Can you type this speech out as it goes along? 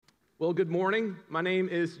Well, good morning. My name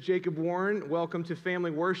is Jacob Warren. Welcome to Family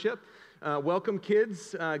Worship. Welcome,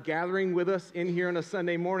 kids, gathering with us in here on a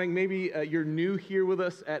Sunday morning. Maybe you're new here with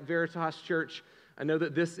us at Veritas Church. I know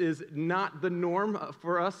that this is not the norm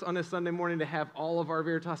for us on a Sunday morning to have all of our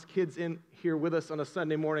Veritas kids in here with us on a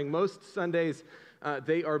Sunday morning. Most Sundays,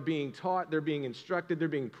 they are being taught, they're being instructed, they're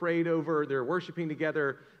being prayed over, they're worshiping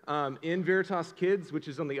together in Veritas Kids, which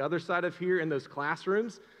is on the other side of here in those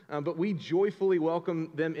classrooms. But we joyfully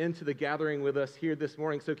welcome them into the gathering with us here this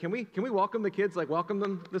morning. So can we welcome the kids, welcome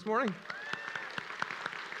them this morning?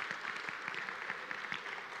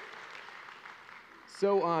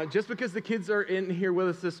 So just because the kids are in here with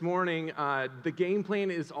us this morning, the game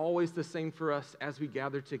plan is always the same for us as we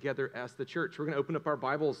gather together as the church. We're going to open up our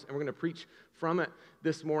Bibles and we're going to preach from it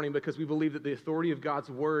this morning because we believe that the authority of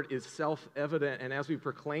God's Word is self-evident. And as we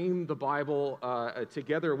proclaim the Bible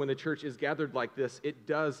together when the church is gathered like this, it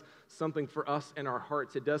does something for us in our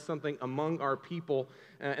hearts. It does something among our people,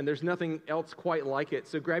 and there's nothing else quite like it.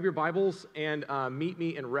 So grab your Bibles and meet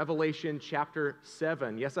me in Revelation chapter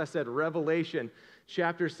 7. Yes, I said Revelation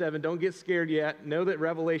chapter 7. Don't get scared yet. Know that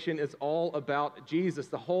Revelation is all about Jesus.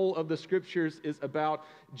 The whole of the scriptures is about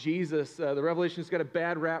Jesus. The Revelation's got a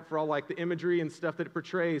bad rap for all the imagery and stuff that it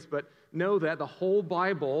portrays, but know that the whole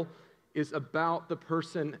Bible is about the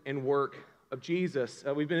person and work of Jesus.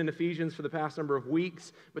 We've been in Ephesians for the past number of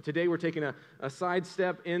weeks, but today we're taking a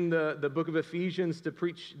sidestep in the book of Ephesians to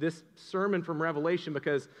preach this sermon from Revelation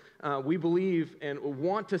because we believe and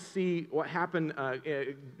want to see what happened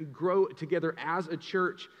grow together as a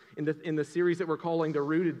church in the series that we're calling the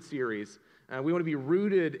Rooted series. We want to be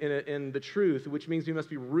rooted in the truth, which means we must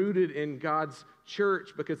be rooted in God's church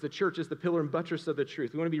because the church is the pillar and buttress of the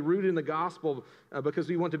truth. We want to be rooted in the gospel because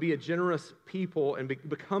we want to be a generous people and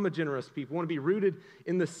become a generous people. We want to be rooted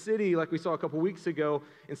in the city like we saw a couple weeks ago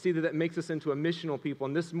and see that makes us into a missional people.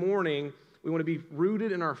 And this morning, we want to be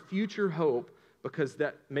rooted in our future hope because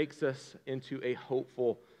that makes us into a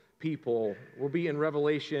hopeful people. We'll be in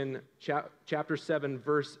Revelation chapter 7,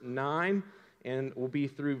 verse 9. And we'll be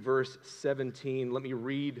through verse 17. Let me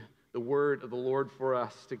read the word of the Lord for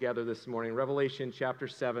us together this morning. Revelation chapter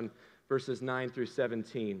 7, verses 9 through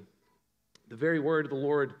 17. The very word of the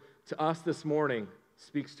Lord to us this morning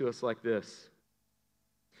speaks to us like this.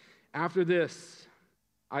 After this,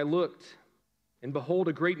 I looked, and behold,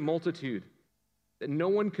 a great multitude that no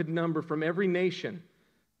one could number from every nation,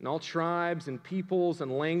 and all tribes and peoples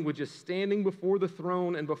and languages standing before the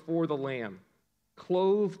throne and before the Lamb,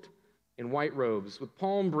 clothed in white robes, with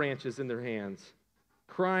palm branches in their hands,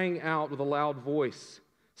 crying out with a loud voice,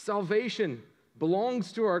 "Salvation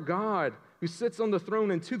belongs to our God who sits on the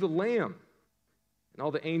throne and to the Lamb." And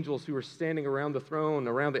all the angels who were standing around the throne,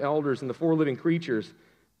 around the elders and the four living creatures,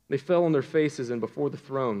 they fell on their faces and before the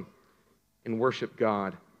throne and worshiped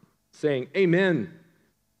God, saying, "Amen.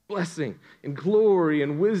 Blessing and glory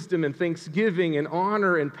and wisdom and thanksgiving and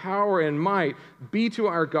honor and power and might be to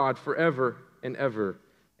our God forever and ever.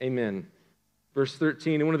 Amen." Verse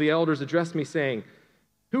 13, and one of the elders addressed me saying,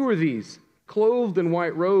 "Who are these, clothed in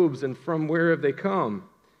white robes, and from where have they come?"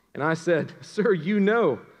 And I said, "Sir, you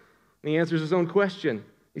know." And he answers his own question.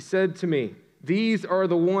 He said to me, "These are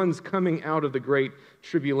the ones coming out of the great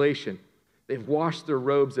tribulation. They've washed their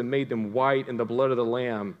robes and made them white in the blood of the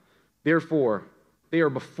Lamb. Therefore, they are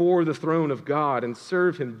before the throne of God and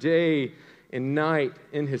serve him day and night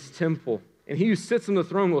in his temple. And he who sits on the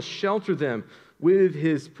throne will shelter them with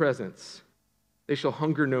his presence. They shall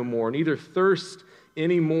hunger no more, neither thirst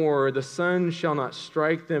any more. The sun shall not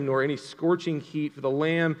strike them, nor any scorching heat. For the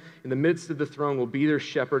Lamb in the midst of the throne will be their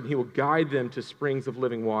shepherd, and he will guide them to springs of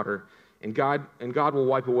living water. And God will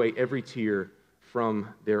wipe away every tear from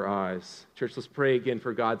their eyes." Church, let's pray again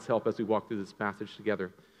for God's help as we walk through this passage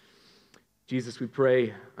together. Jesus, we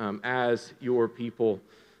pray as your people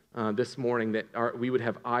this morning that we would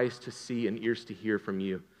have eyes to see and ears to hear from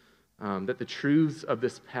you. That the truths of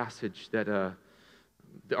this passage, that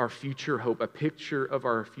our future hope, a picture of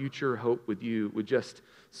our future hope with you, would just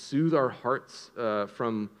soothe our hearts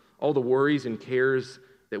from all the worries and cares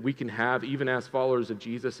that we can have, even as followers of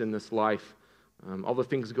Jesus in this life. All the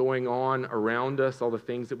things going on around us, all the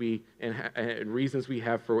things that and reasons we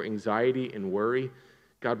have for anxiety and worry.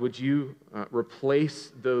 God, would you replace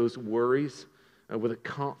those worries with a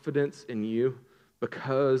confidence in you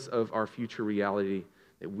because of our future reality,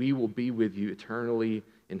 that we will be with you eternally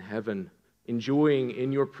in heaven, enjoying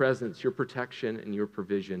in your presence, your protection, and your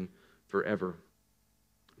provision forever.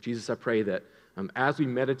 Jesus, I pray that as we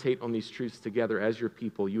meditate on these truths together as your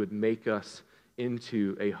people, you would make us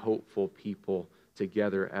into a hopeful people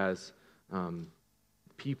together as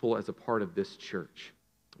people as a part of this church.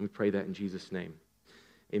 And we pray that in Jesus' name.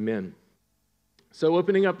 Amen. So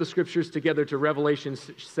opening up the scriptures together to Revelation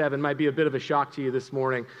 7 might be a bit of a shock to you this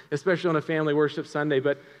morning, especially on a family worship Sunday.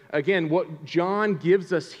 But again, what John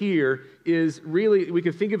gives us here is really, we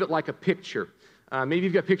can think of it like a picture. Maybe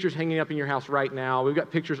you've got pictures hanging up in your house right now. We've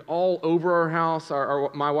got pictures all over our house.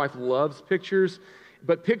 My wife loves pictures.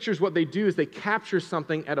 But pictures, what they do is they capture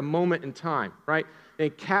something at a moment in time, right? They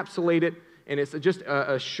encapsulate it, and it's just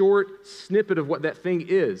a short snippet of what that thing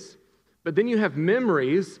is. But then you have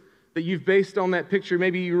memories that you've based on that picture.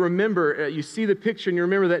 Maybe you remember, you see the picture and you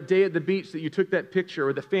remember that day at the beach that you took that picture,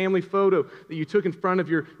 or the family photo that you took in front of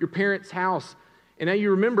your parents' house. And now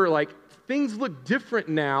you remember, like, things look different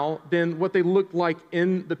now than what they looked like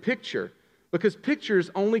in the picture, because pictures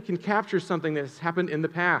only can capture something that has happened in the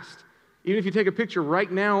past. Even if you take a picture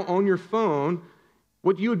right now on your phone,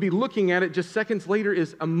 what you would be looking at it just seconds later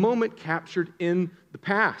is a moment captured in the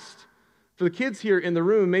past. For the kids here in the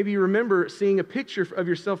room, maybe you remember seeing a picture of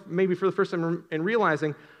yourself maybe for the first time and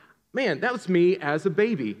realizing, man, that was me as a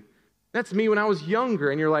baby. That's me when I was younger.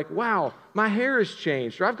 And you're like, wow, my hair has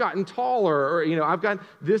changed, or I've gotten taller, or, I've got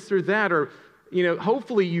this or that, or,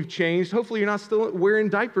 hopefully you've changed. Hopefully you're not still wearing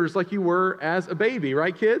diapers like you were as a baby,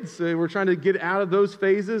 right, kids? We're trying to get out of those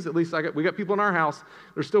phases. At least we got people in our house.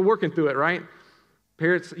 They're still working through it, right?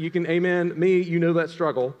 Parents, you can amen me, you know that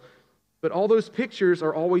struggle. But all those pictures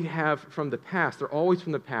are all we have from the past. They're always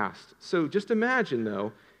from the past. So just imagine,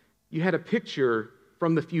 though, you had a picture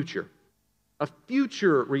from the future, a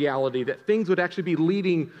future reality that things would actually be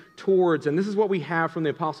leading towards. And this is what we have from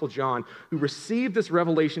the Apostle John, who received this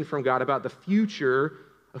revelation from God about the future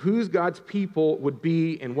of who God's people would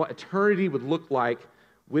be and what eternity would look like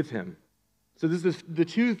with him. So this is the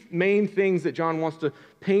two main things that John wants to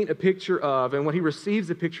paint a picture of, and what he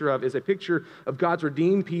receives a picture of is a picture of God's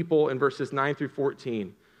redeemed people in verses 9 through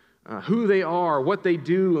 14. Who they are, what they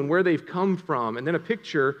do, and where they've come from, and then a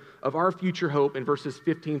picture of our future hope in verses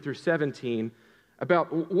 15 through 17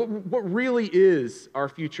 about what really is our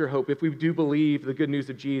future hope if we do believe the good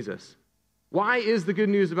news of Jesus. Why is the good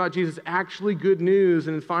news about Jesus actually good news?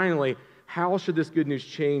 And then finally, how should this good news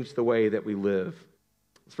change the way that we live?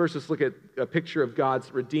 First, let's look at a picture of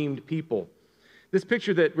God's redeemed people. This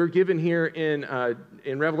picture that we're given here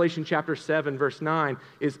in Revelation chapter 7, verse 9,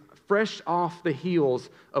 is fresh off the heels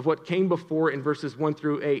of what came before in verses 1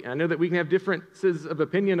 through 8. And I know that we can have differences of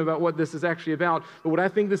opinion about what this is actually about, but what I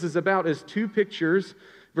think this is about is two pictures,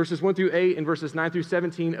 verses 1 through 8 and verses 9 through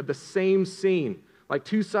 17, of the same scene. Like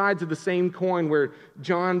two sides of the same coin, where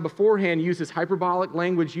John beforehand uses hyperbolic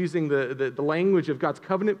language, using the language of God's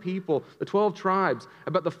covenant people, the 12 tribes,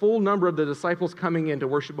 about the full number of the disciples coming in to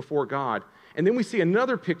worship before God. And then we see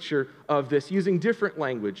another picture of this using different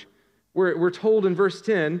language, where we're told in verse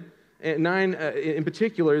 10, and 9 in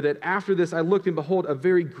particular, that after this I looked, and behold, a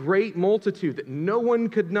very great multitude that no one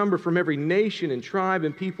could number, from every nation and tribe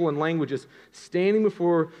and people and languages, standing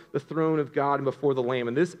before the throne of God and before the Lamb.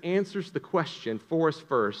 And this answers the question for us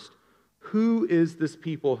first: who is this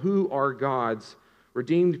people? Who are God's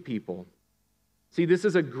redeemed people? See, this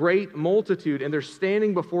is a great multitude, and they're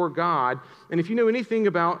standing before God. And if you know anything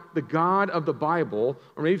about the God of the Bible,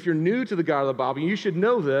 or maybe if you're new to the God of the Bible, you should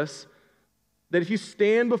know this, that if you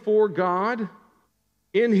stand before God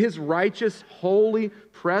in his righteous, holy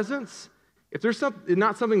presence, if there's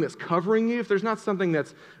not something that's covering you, if there's not something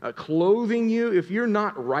that's clothing you, if you're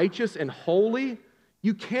not righteous and holy,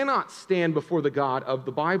 you cannot stand before the God of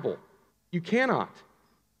the Bible. You cannot.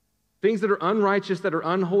 Things that are unrighteous, that are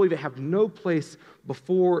unholy, that have no place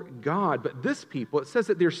before God. But this people, it says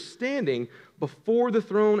that they're standing before the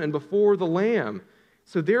throne and before the Lamb.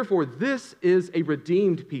 So therefore, this is a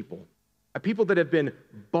redeemed people. A people that have been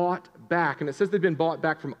bought back. And it says they've been bought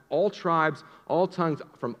back from all tribes, all tongues,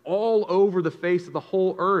 from all over the face of the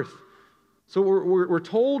whole earth. So we're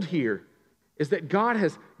told here is that God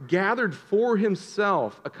has gathered for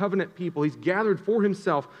himself a covenant people. He's gathered for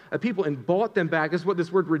himself a people and bought them back. This is what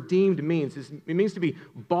this word redeemed means. It means to be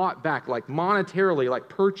bought back, like monetarily, like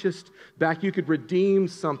purchased back. You could redeem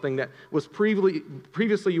something that was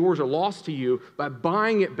previously yours or lost to you by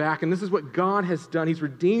buying it back. And this is what God has done. He's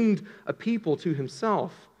redeemed a people to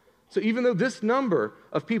himself. So even though this number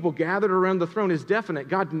of people gathered around the throne is definite,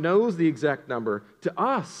 God knows the exact number. To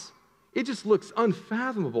us, it just looks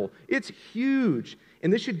unfathomable. It's huge.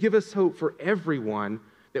 And this should give us hope for everyone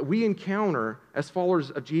that we encounter as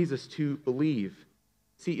followers of Jesus to believe.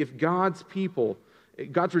 See, if God's people,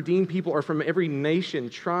 God's redeemed people, are from every nation,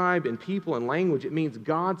 tribe, and people and language, it means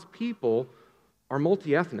God's people are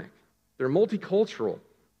multi-ethnic. They're multicultural.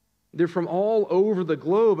 They're from all over the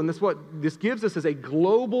globe, and that's what this gives us is a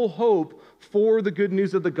global hope for the good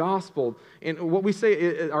news of the gospel. And what we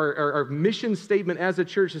say, our mission statement as a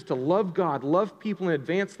church is to love God, love people, and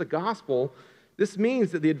advance the gospel. This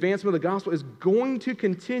means that the advancement of the gospel is going to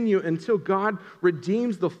continue until God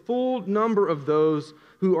redeems the full number of those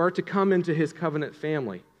who are to come into his covenant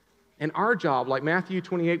family. And our job, like Matthew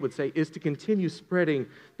 28 would say, is to continue spreading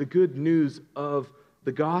the good news of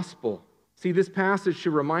the gospel. See, this passage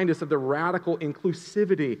should remind us of the radical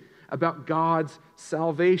inclusivity about God's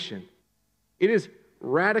salvation. It is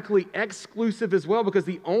radically exclusive as well, because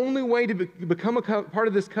the only way to become a part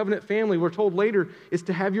of this covenant family, we're told later, is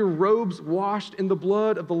to have your robes washed in the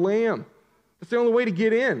blood of the Lamb. That's the only way to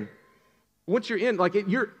get in. Once you're in,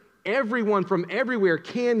 everyone from everywhere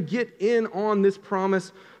can get in on this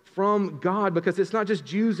promise from God, because it's not just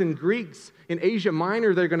Jews and Greeks in Asia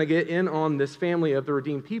Minor that are going to get in on this family of the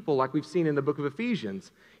redeemed people like we've seen in the book of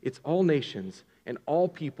Ephesians. It's all nations and all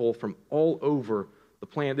people from all over the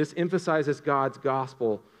planet. This emphasizes God's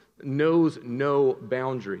gospel knows no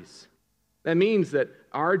boundaries. That means that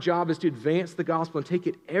our job is to advance the gospel and take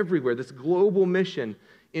it everywhere. This global mission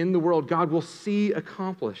in the world, God will see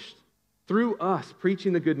accomplished through us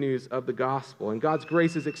preaching the good news of the gospel. And God's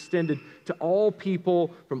grace is extended to all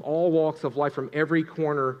people from all walks of life, from every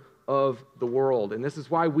corner of the world. And this is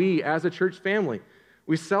why we, as a church family,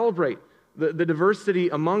 we celebrate the diversity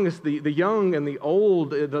among us, the young and the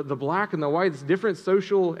old, the black and the white, this different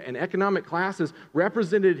social and economic classes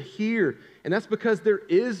represented here. And that's because there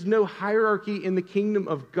is no hierarchy in the kingdom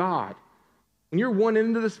of God. When you're one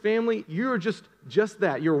into this family, you're just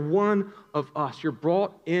that. You're one of us. You're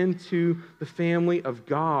brought into the family of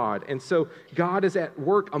God. And so God is at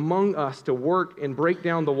work among us to work and break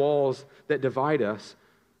down the walls that divide us,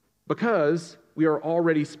 because we are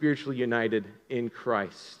already spiritually united in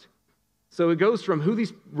Christ. So it goes from who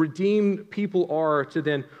these redeemed people are to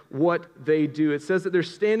then what they do. It says that they're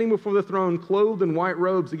standing before the throne clothed in white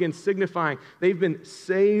robes, again signifying they've been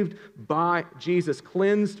saved by Jesus,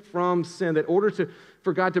 cleansed from sin. That in order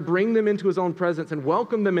for God to bring them into his own presence and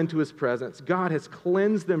welcome them into his presence, God has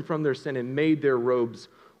cleansed them from their sin and made their robes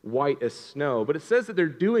white as snow. But it says that they're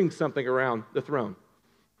doing something around the throne.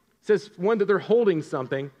 It says, one, that they're holding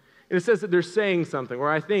something, and it says that they're saying something, or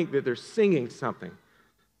I think that they're singing something.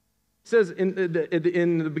 It says in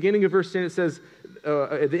the beginning of verse 10, it says,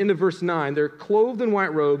 at the end of verse 9, they're clothed in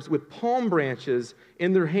white robes with palm branches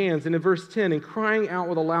in their hands. And in verse 10, and crying out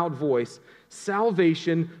with a loud voice,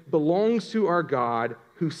 salvation belongs to our God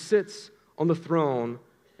who sits on the throne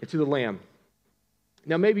and to the Lamb.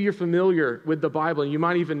 Now, maybe you're familiar with the Bible, and you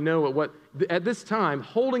might even know what at this time,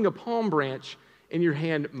 holding a palm branch in your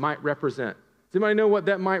hand might represent. Does anybody know what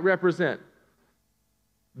that might represent?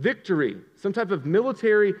 Victory, some type of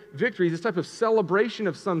military victory, this type of celebration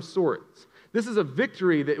of some sort. This is a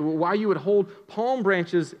victory that why you would hold palm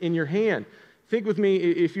branches in your hand. Think with me,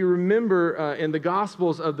 if you remember in the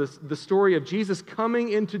Gospels of the story of Jesus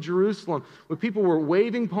coming into Jerusalem, when people were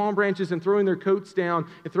waving palm branches and throwing their coats down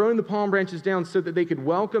and throwing the palm branches down so that they could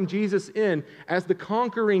welcome Jesus in as the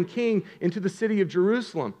conquering king into the city of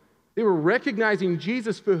Jerusalem. They were recognizing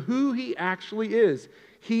Jesus for who he actually is.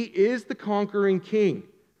 He is the conquering king.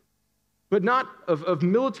 But not of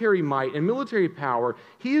military might and military power.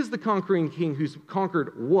 He is the conquering king who's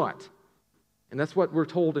conquered what? And that's what we're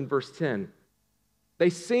told in verse 10. They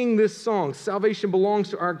sing this song, salvation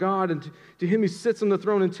belongs to our God and to him who sits on the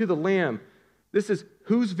throne and to the Lamb. This is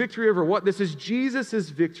whose victory over what? This is Jesus'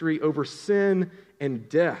 victory over sin and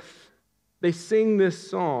death. They sing this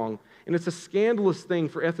song, and it's a scandalous thing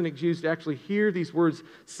for ethnic Jews to actually hear these words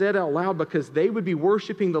said out loud, because they would be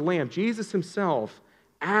worshiping the Lamb, Jesus himself,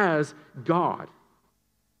 as God.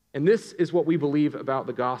 And this is what we believe about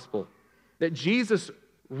the gospel, that Jesus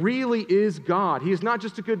really is God. He is not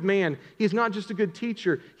just a good man. He is not just a good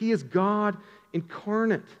teacher. He is God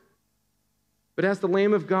incarnate. But as the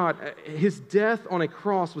Lamb of God, his death on a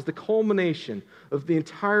cross was the culmination of the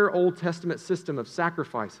entire Old Testament system of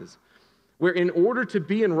sacrifices, where in order to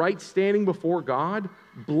be in right standing before God,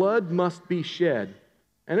 blood must be shed.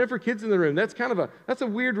 And then for kids in the room, that's a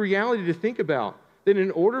weird reality to think about. That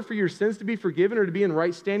in order for your sins to be forgiven or to be in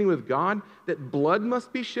right standing with God, that blood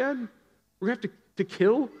must be shed? We're going to have to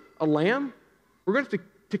kill a lamb? We're going to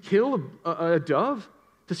have to kill a dove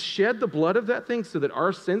to shed the blood of that thing so that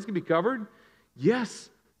our sins can be covered?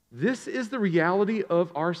 Yes, this is the reality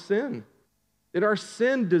of our sin. That our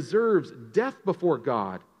sin deserves death before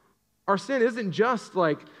God. Our sin isn't just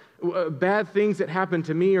like bad things that happen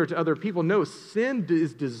to me or to other people. No, sin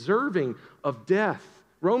is deserving of death.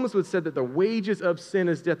 Romans would say that the wages of sin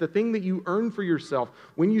is death. The thing that you earn for yourself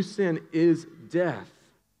when you sin is death.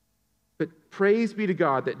 Praise be to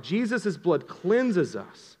God that Jesus' blood cleanses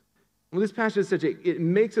us. Well, this passage says it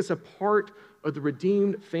makes us a part of the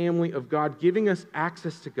redeemed family of God, giving us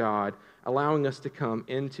access to God, allowing us to come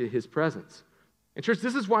into his presence. And church,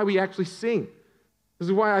 this is why we actually sing. This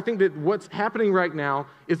is why I think that what's happening right now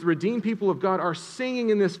is the redeemed people of God are singing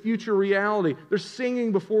in this future reality. They're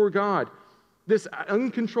singing before God. This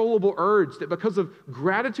uncontrollable urge that because of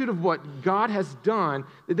gratitude of what God has done,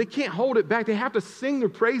 that they can't hold it back. They have to sing their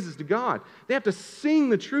praises to God. They have to sing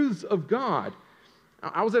the truths of God.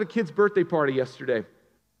 I was at a kid's birthday party yesterday.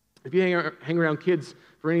 If you hang around kids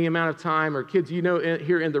for any amount of time, or kids you know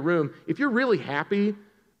here in the room, if you're really happy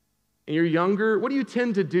and you're younger, what do you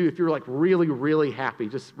tend to do if you're like really, really happy,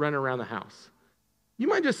 just running around the house? You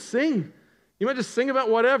might just sing. You might just sing about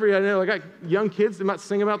whatever. I know I got young kids, they might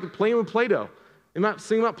sing about playing with Play-Doh. They might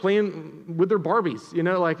sing about playing with their Barbies. You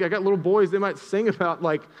know, like I got little boys, they might sing about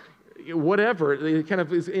like whatever. It kind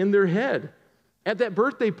of is in their head. At that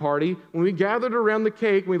birthday party, when we gathered around the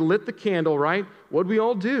cake, we lit the candle, right? What did we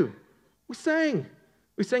all do? We sang.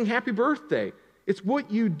 We sang happy birthday. It's what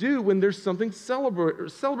you do when there's something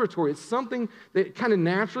celebratory. It's something that kind of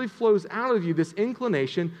naturally flows out of you, this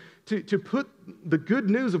inclination to put the good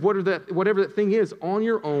news of whatever that thing is on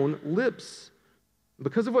your own lips.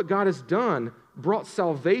 Because of what God has done, brought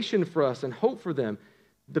salvation for us and hope for them.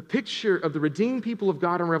 The picture of the redeemed people of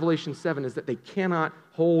God in Revelation 7 is that they cannot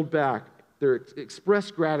hold back their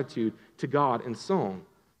expressed gratitude to God in song.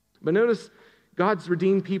 But notice, God's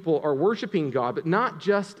redeemed people are worshiping God, but not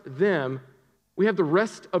just them. We have the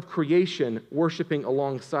rest of creation worshiping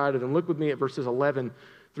alongside of them. Look with me at verses 11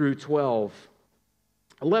 through 12.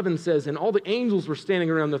 11 says, and all the angels were standing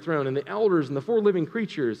around the throne, and the elders and the four living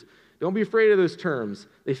creatures. Don't be afraid of those terms.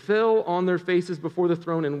 They fell on their faces before the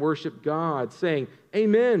throne and worshiped God, saying,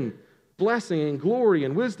 Amen. Blessing and glory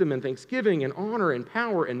and wisdom and thanksgiving and honor and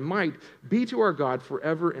power and might be to our God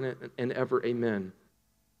forever and ever. Amen.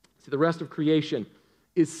 See, the rest of creation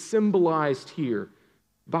is symbolized here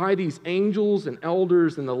by these angels and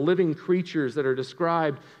elders and the living creatures that are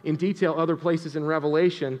described in detail other places in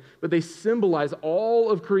Revelation, but they symbolize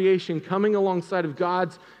all of creation coming alongside of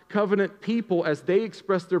God's covenant people as they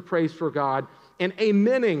express their praise for God and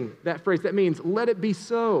amening that phrase. That means, let it be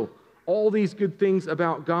so. All these good things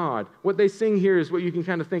about God. What they sing here is what you can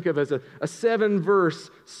kind of think of as a 7-verse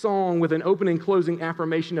song with an opening and closing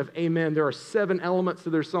affirmation of amen. There are 7 elements to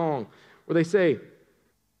their song where they say,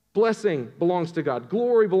 blessing belongs to God,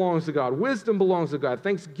 glory belongs to God, wisdom belongs to God,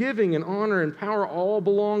 thanksgiving and honor and power all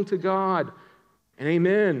belong to God, and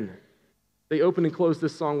amen. They open and close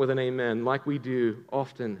this song with an amen, like we do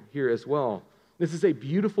often here as well. This is a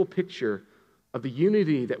beautiful picture of the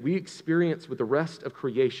unity that we experience with the rest of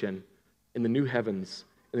creation in the new heavens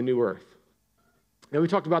and the new earth. Now, we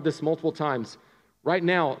talked about this multiple times. Right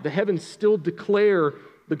now, the heavens still declare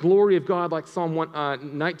the glory of God, like Psalm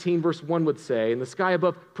 19, verse 1 would say, and the sky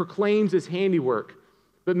above proclaims his handiwork.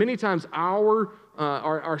 But many times,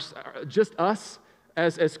 just us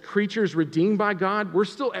as creatures redeemed by God, we're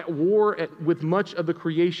still at war with much of the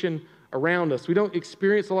creation around us. We don't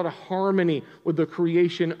experience a lot of harmony with the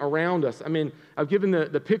creation around us. I mean, I've given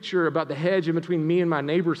the picture about the hedge in between me and my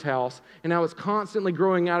neighbor's house, and how it's constantly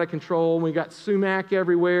growing out of control, and we got sumac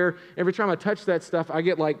everywhere. Every time I touch that stuff, I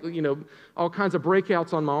get all kinds of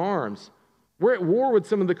breakouts on my arms. We're at war with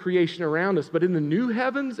some of the creation around us, but in the new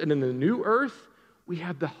heavens and in the new earth, we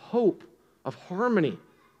have the hope of harmony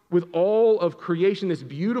with all of creation, this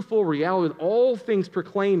beautiful reality, with all things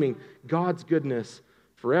proclaiming God's goodness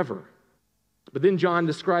forever. But then John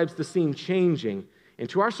describes the scene changing. And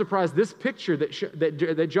to our surprise, this picture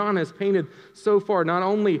that John has painted so far not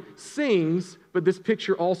only sings, but this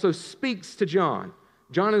picture also speaks to John.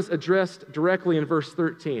 John is addressed directly in verse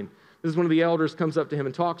 13. This is one of the elders comes up to him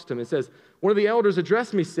and talks to him. It says, one of the elders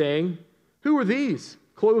addressed me saying, who are these,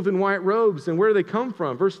 clothed in white robes, and where do they come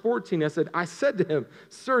from? Verse 14, I said to him,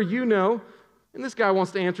 sir, you know. And this guy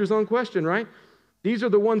wants to answer his own question, right? These are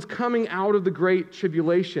the ones coming out of the great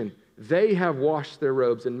tribulation. They have washed their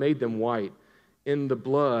robes and made them white in the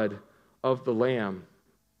blood of the Lamb.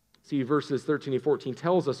 See, verses 13 and 14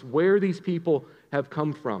 tells us where these people have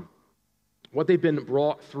come from, what they've been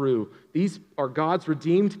brought through. These are God's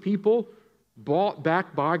redeemed people, bought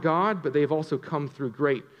back by God, but they've also come through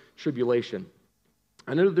great tribulation.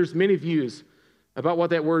 I know that there's many views about what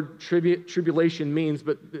that word tribulation means,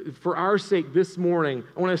 but for our sake this morning,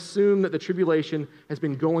 I want to assume that the tribulation has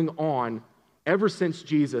been going on ever since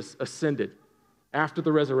Jesus ascended after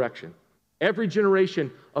the resurrection. Every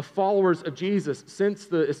generation of followers of Jesus since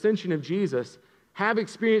the ascension of Jesus have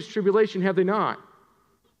experienced tribulation, have they not?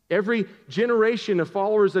 Every generation of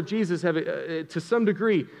followers of Jesus have, to some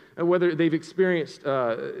degree, whether they've experienced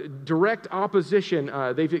direct opposition,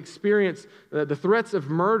 they've experienced the threats of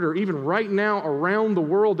murder. Even right now around the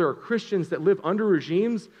world, there are Christians that live under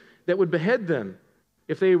regimes that would behead them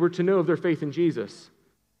if they were to know of their faith in Jesus.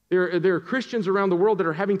 There are Christians around the world that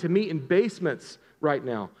are having to meet in basements right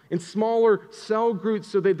now, in smaller cell groups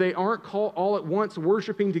so that they aren't called all at once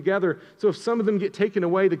worshiping together. So if some of them get taken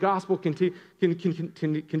away, the gospel can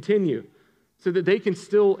continue so that they can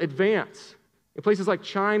still advance. In places like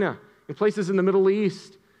China, in places in the Middle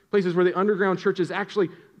East, places where the underground church is actually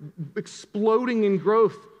exploding in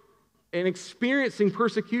growth and experiencing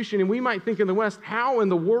persecution. And we might think in the West, how in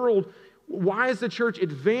the world, why is the church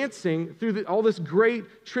advancing through all this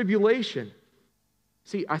great tribulation?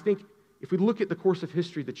 See, I think if we look at the course of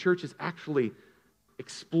history, the church has actually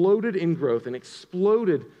exploded in growth and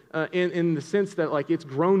exploded in the sense that like it's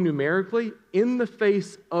grown numerically in the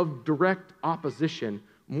face of direct opposition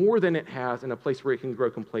more than it has in a place where it can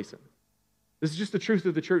grow complacent. This is just the truth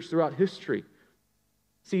of the church throughout history.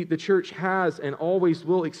 See, the church has and always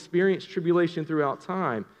will experience tribulation throughout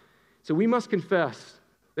time. So we must confess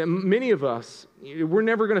that many of us, we're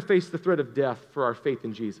never going to face the threat of death for our faith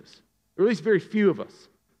in Jesus, or at least very few of us.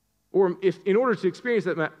 Or if in order to experience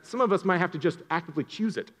that, some of us might have to just actively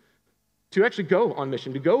choose it, to actually go on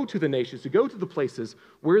mission, to go to the nations, to go to the places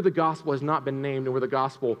where the gospel has not been named and where the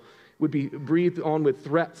gospel would be breathed on with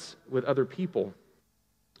threats with other people.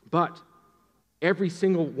 But every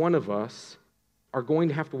single one of us are going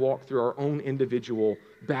to have to walk through our own individual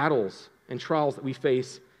battles and trials that we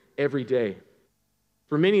face every day.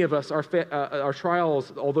 For many of us, our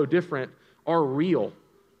trials, although different, are real.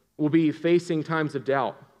 We'll be facing times of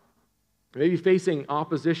doubt, maybe facing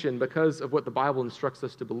opposition because of what the Bible instructs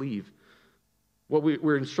us to believe. What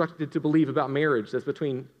we're instructed to believe about marriage, that's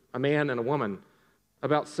between a man and a woman,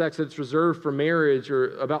 about sex that's reserved for marriage,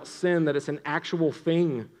 or about sin, that it's an actual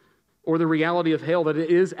thing, or the reality of hell, that it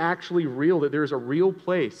is actually real, that there is a real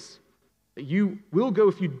place that you will go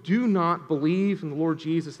if you do not believe in the Lord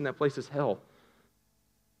Jesus, and that place is hell.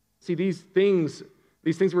 See, these things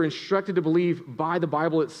we're instructed to believe by the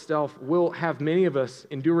Bible itself will have many of us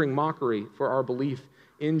enduring mockery for our belief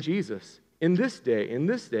in Jesus in this day, in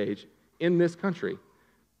this stage, in this country.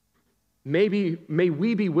 May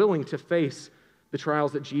we be willing to face the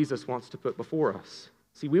trials that Jesus wants to put before us.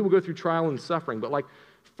 See, we will go through trial and suffering, but like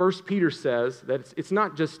 1 Peter says, that it's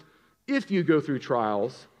not just if you go through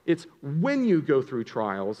trials, it's when you go through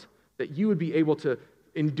trials that you would be able to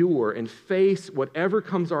endure and face whatever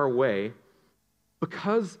comes our way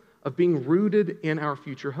because of being rooted in our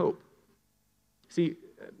future hope. See,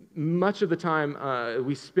 much of the time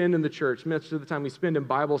we spend in the church, much of the time we spend in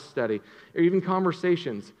Bible study, or even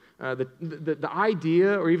conversations, the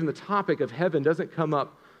idea or even the topic of heaven doesn't come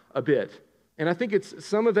up a bit. And I think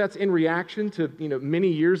some of that's in reaction to many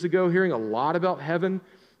years ago hearing a lot about heaven,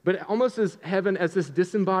 but almost as heaven as this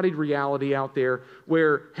disembodied reality out there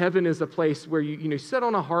where heaven is a place where you sit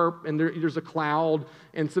on a harp and there's a cloud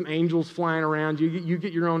and some angels flying around. You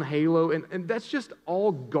get your own halo, and that's just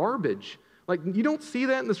all garbage. Like, you don't see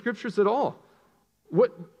that in the scriptures at all.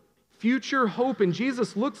 What future hope in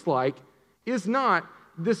Jesus looks like is not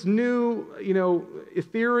this new,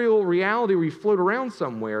 ethereal reality where you float around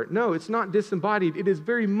somewhere. No, it's not disembodied. It is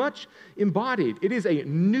very much embodied. It is a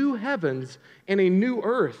new heavens and a new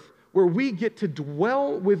earth where we get to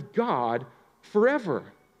dwell with God forever.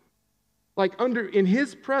 Like in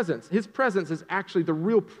His presence is actually the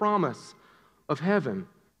real promise of heaven.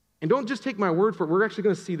 And don't just take my word for it. We're actually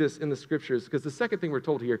going to see this in the scriptures, because the second thing we're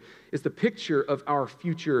told here is the picture of our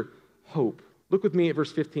future hope. Look with me at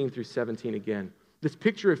verse 15 through 17 again. This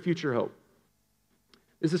picture of future hope.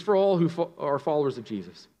 This is for all who are followers of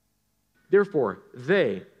Jesus. Therefore,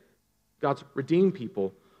 they, God's redeemed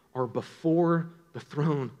people, are before the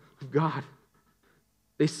throne of God.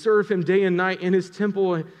 They serve Him day and night in His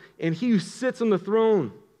temple, and He who sits on the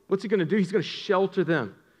throne, what's He going to do? He's going to shelter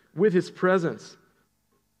them with His presence.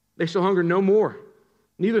 They shall hunger no more,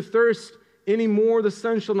 neither thirst any more. The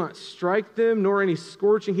sun shall not strike them, nor any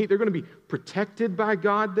scorching heat. They're going to be protected by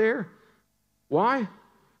God there. Why?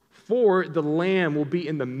 For the Lamb will be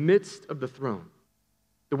in the midst of the throne.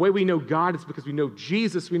 The way we know God is because we know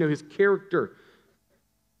Jesus, we know His character.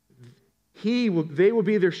 They will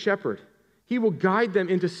be their shepherd. He will guide them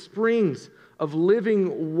into springs of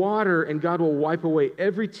living water, and God will wipe away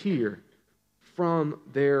every tear from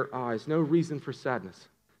their eyes. No reason for sadness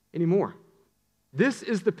anymore. This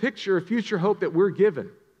is the picture of future hope that we're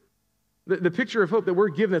given. The picture of hope that we're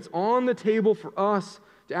given that's on the table for us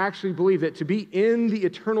to actually believe, that to be in the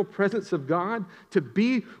eternal presence of God, to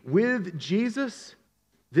be with Jesus,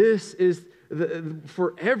 This is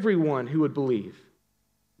for everyone who would believe.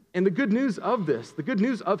 And the good news of this, the good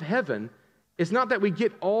news of heaven, is not that we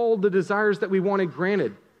get all the desires that we wanted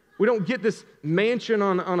granted. We don't get this mansion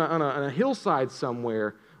on a hillside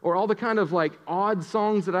somewhere, or all the kind of like odd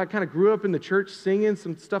songs that I kind of grew up in the church singing,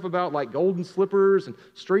 some stuff about like golden slippers and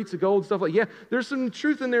streets of gold, stuff like, yeah, there's some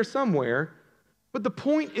truth in there somewhere, but the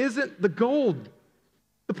point isn't the gold.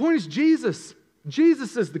 The point is Jesus.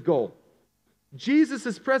 Jesus is the goal.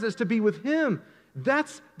 Jesus' presence, to be with him.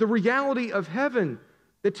 That's the reality of heaven.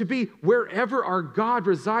 That to be wherever our God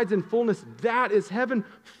resides in fullness, that is heaven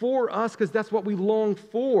for us, because that's what we long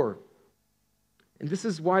for. And this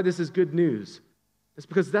is why this is good news. It's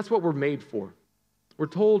because that's what we're made for. We're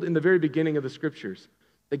told in the very beginning of the scriptures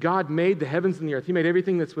that God made the heavens and the earth. He made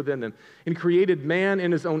everything that's within them and created man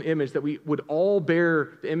in his own image, that we would all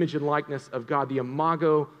bear the image and likeness of God, the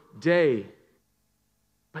Imago Dei.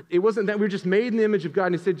 But it wasn't that we were just made in the image of God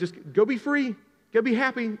and he said, just go be free, go be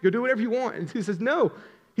happy, go do whatever you want. And he says, no,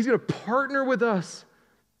 he's going to partner with us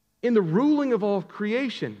in the ruling of all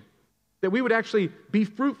creation, that we would actually be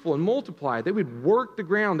fruitful and multiply, that we'd work the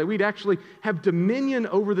ground, that we'd actually have dominion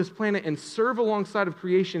over this planet and serve alongside of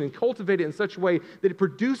creation and cultivate it in such a way that it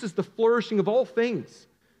produces the flourishing of all things.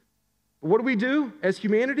 But what do we do as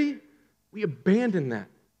humanity? We abandon that.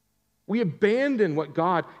 We abandon what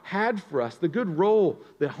God had for us, the good role,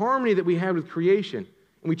 the harmony that we had with creation,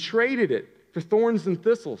 and we traded it for thorns and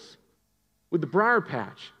thistles with the briar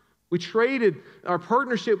patch. We traded our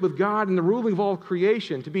partnership with God in the ruling of all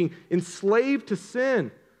creation to being enslaved to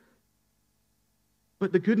sin.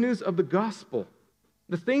 But the good news of the gospel,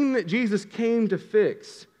 the thing that Jesus came to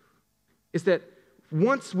fix, is that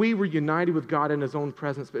once we were united with God in his own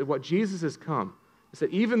presence, but what Jesus has come, is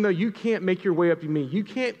that even though you can't make your way up to me, you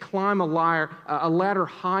can't climb a ladder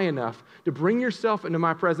high enough to bring yourself into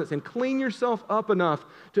my presence and clean yourself up enough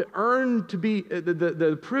to earn to be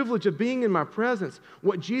the privilege of being in my presence.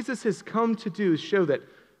 What Jesus has come to do is show that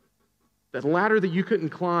that ladder that you couldn't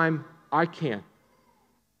climb, I can.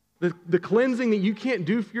 The cleansing that you can't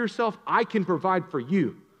do for yourself, I can provide for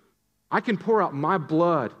you. I can pour out my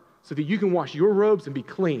blood so that you can wash your robes and be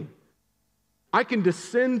clean. I can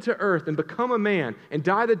descend to earth and become a man and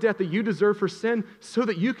die the death that you deserve for sin so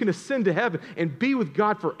that you can ascend to heaven and be with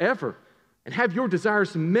God forever and have your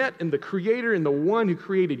desires met in the Creator and the one who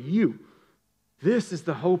created you. This is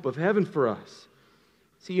the hope of heaven for us.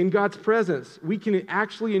 See, in God's presence, we can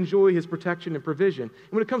actually enjoy his protection and provision.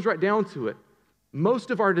 And when it comes right down to it,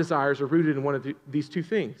 most of our desires are rooted in one of these two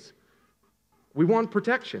things. We want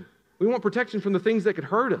protection. We want protection from the things that could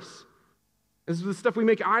hurt us. This is the stuff we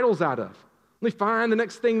make idols out of. Let me find the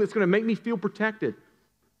next thing that's going to make me feel protected.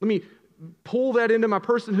 Let me pull that into my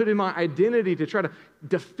personhood and my identity to try to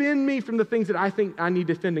defend me from the things that I think I need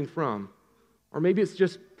defending from. Or maybe it's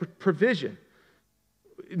just provision.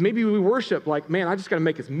 Maybe we worship like, man, I just got to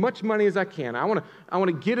make as much money as I can. I want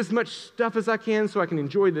to get as much stuff as I can so I can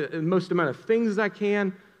enjoy the most amount of things as I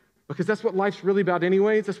can, because that's what life's really about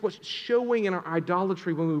anyways. That's what's showing in our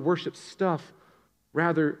idolatry when we worship stuff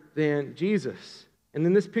rather than Jesus. And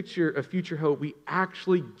in this picture of future hope, we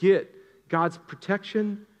actually get God's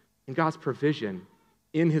protection and God's provision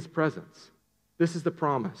in his presence. This is the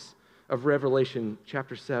promise of Revelation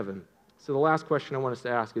chapter 7. So the last question I want us to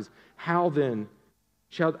ask is, how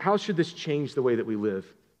should this change the way that we live?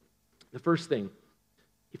 The first thing,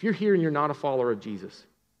 if you're here and you're not a follower of Jesus,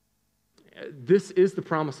 this is the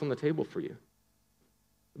promise on the table for you.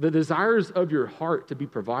 The desires of your heart to be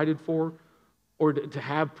provided for or to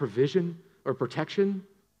have provision or protection,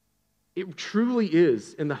 it truly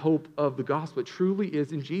is in the hope of the gospel. It truly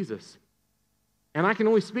is in Jesus. And I can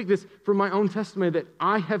only speak this from my own testimony that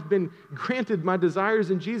I have been granted my desires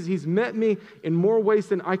in Jesus. He's met me in more ways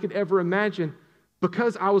than I could ever imagine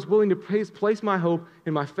because I was willing to place my hope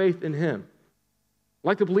and my faith in him.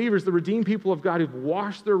 Like the believers, the redeemed people of God who've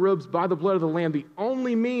washed their robes by the blood of the Lamb, the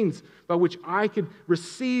only means by which I could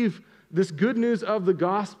receive this good news of the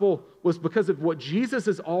gospel was because of what Jesus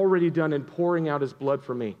has already done in pouring out his blood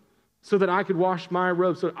for me, so that I could wash my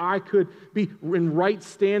robes, so that I could be in right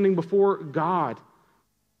standing before God.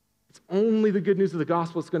 It's only the good news of the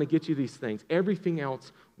gospel that's going to get you these things. Everything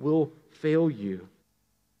else will fail you.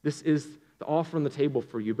 This is the offer on the table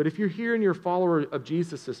for you. But if you're here and you're a follower of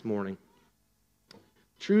Jesus this morning,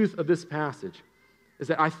 truth of this passage is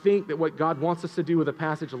that I think that what God wants us to do with a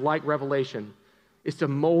passage like Revelation is to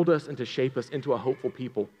mold us and to shape us into a hopeful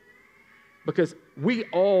people. Because we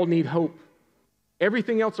all need hope.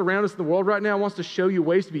 Everything else around us in the world right now wants to show you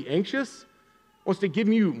ways to be anxious, wants to give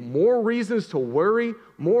you more reasons to worry,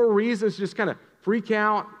 more reasons to just kind of freak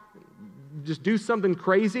out, just do something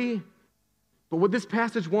crazy. But what this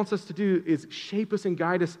passage wants us to do is shape us and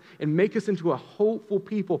guide us and make us into a hopeful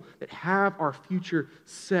people that have our future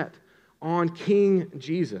set on King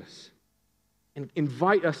Jesus. And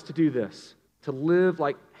invite us to do this, to live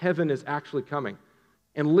like heaven is actually coming.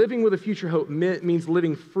 And living with a future hope means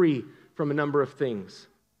living free from a number of things.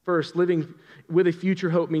 First, living with a future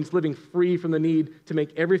hope means living free from the need to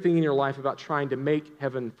make everything in your life about trying to make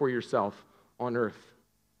heaven for yourself on earth.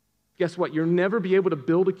 Guess what? You'll never be able to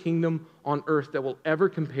build a kingdom on earth that will ever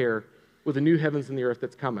compare with the new heavens and the earth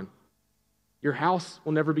that's coming. Your house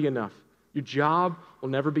will never be enough. Your job will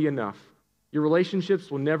never be enough. Your relationships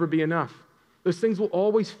will never be enough. Those things will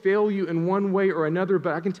always fail you in one way or another,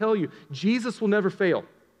 but I can tell you, Jesus will never fail.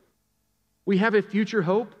 We have a future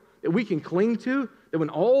hope that we can cling to, that when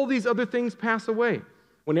all these other things pass away,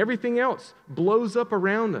 when everything else blows up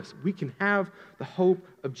around us, we can have the hope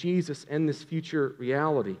of Jesus and this future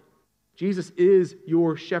reality. Jesus is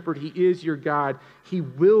your shepherd. He is your guide. He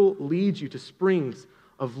will lead you to springs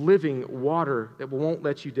of living water that won't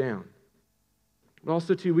let you down. But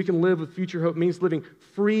also, too, we can live with future hope. It means living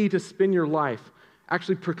free to spend your life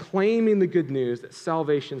actually proclaiming the good news that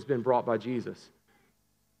salvation's been brought by Jesus.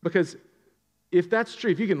 Because if that's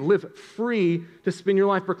true, if you can live free to spend your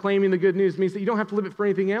life proclaiming the good news, it means that you don't have to live it for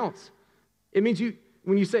anything else. It means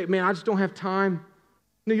when you say, man, I just don't have time,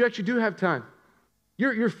 no, you actually do have time.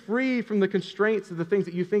 You're free from the constraints of the things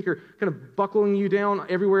that you think are kind of buckling you down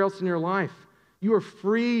everywhere else in your life. You are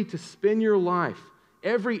free to spend your life,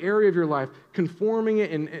 every area of your life, conforming it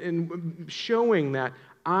and showing that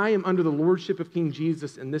I am under the lordship of King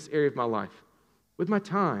Jesus in this area of my life, with my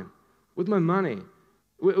time, with my money,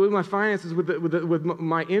 with my finances, with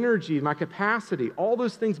my energy, my capacity. All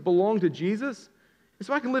those things belong to Jesus. And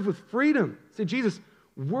so I can live with freedom. Say, Jesus,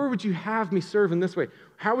 where would you have me serve in this way?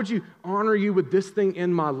 How would you honor you with this thing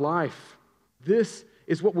in my life? This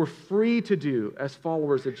is what we're free to do as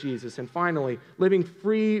followers of Jesus. And finally, living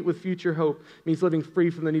free with future hope means living free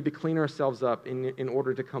from the need to clean ourselves up in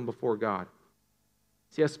order to come before God.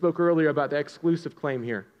 See, I spoke earlier about the exclusive claim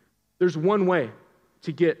here. There's one way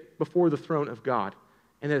to get before the throne of God,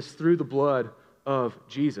 and that's through the blood of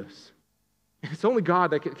Jesus. It's only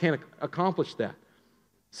God that can accomplish that.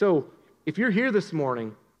 So if you're here this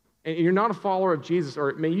morning and you're not a follower of Jesus,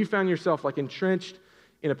 or maybe you found yourself like entrenched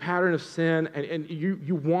in a pattern of sin and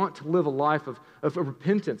you want to live a life of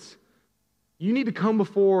repentance, you need to come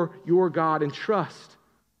before your God and trust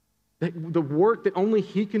that the work that only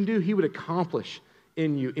He can do, He would accomplish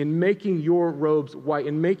in you, in making your robes white,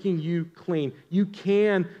 in making you clean. You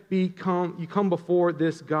come before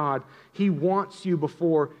this God. He wants you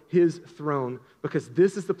before His throne because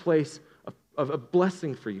this is the place of a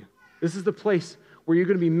blessing for you. This is the place where you're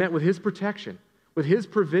going to be met with His protection, with His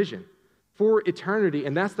provision for eternity,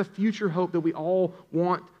 and that's the future hope that we all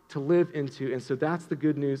want to live into. And so that's the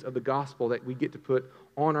good news of the gospel that we get to put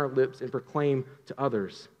on our lips and proclaim to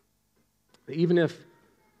others. Even if,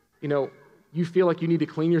 you feel like you need to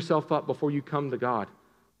clean yourself up before you come to God,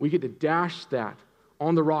 we get to dash that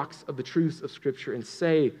on the rocks of the truths of Scripture and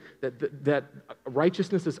say that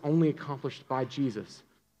righteousness is only accomplished by Jesus.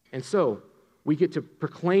 And so we get to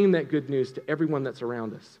proclaim that good news to everyone that's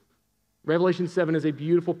around us. Revelation 7 is a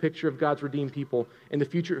beautiful picture of God's redeemed people and the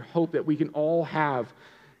future hope that we can all have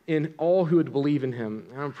in all who would believe in Him.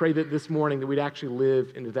 And I pray that this morning that we'd actually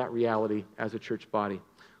live into that reality as a church body.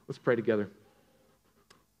 Let's pray together.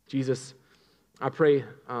 Jesus, I pray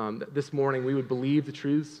that this morning we would believe the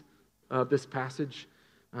truths of this passage,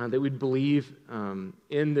 that we'd believe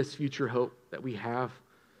in this future hope that we have.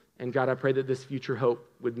 And God, I pray that this future hope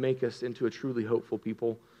would make us into a truly hopeful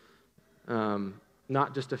people,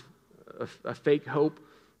 not just a fake hope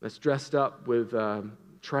that's dressed up with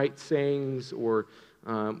trite sayings or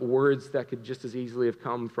words that could just as easily have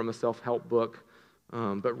come from a self-help book,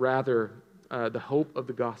 but rather the hope of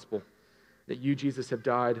the gospel, that you, Jesus, have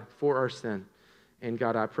died for our sin. And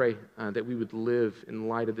God, I pray that we would live in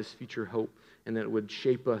light of this future hope and that it would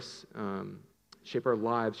shape us, shape our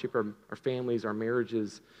lives, shape our families, our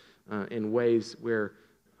marriages in ways where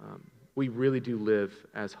we really do live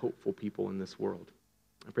as hopeful people in this world.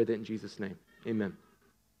 I pray that in Jesus' name. Amen.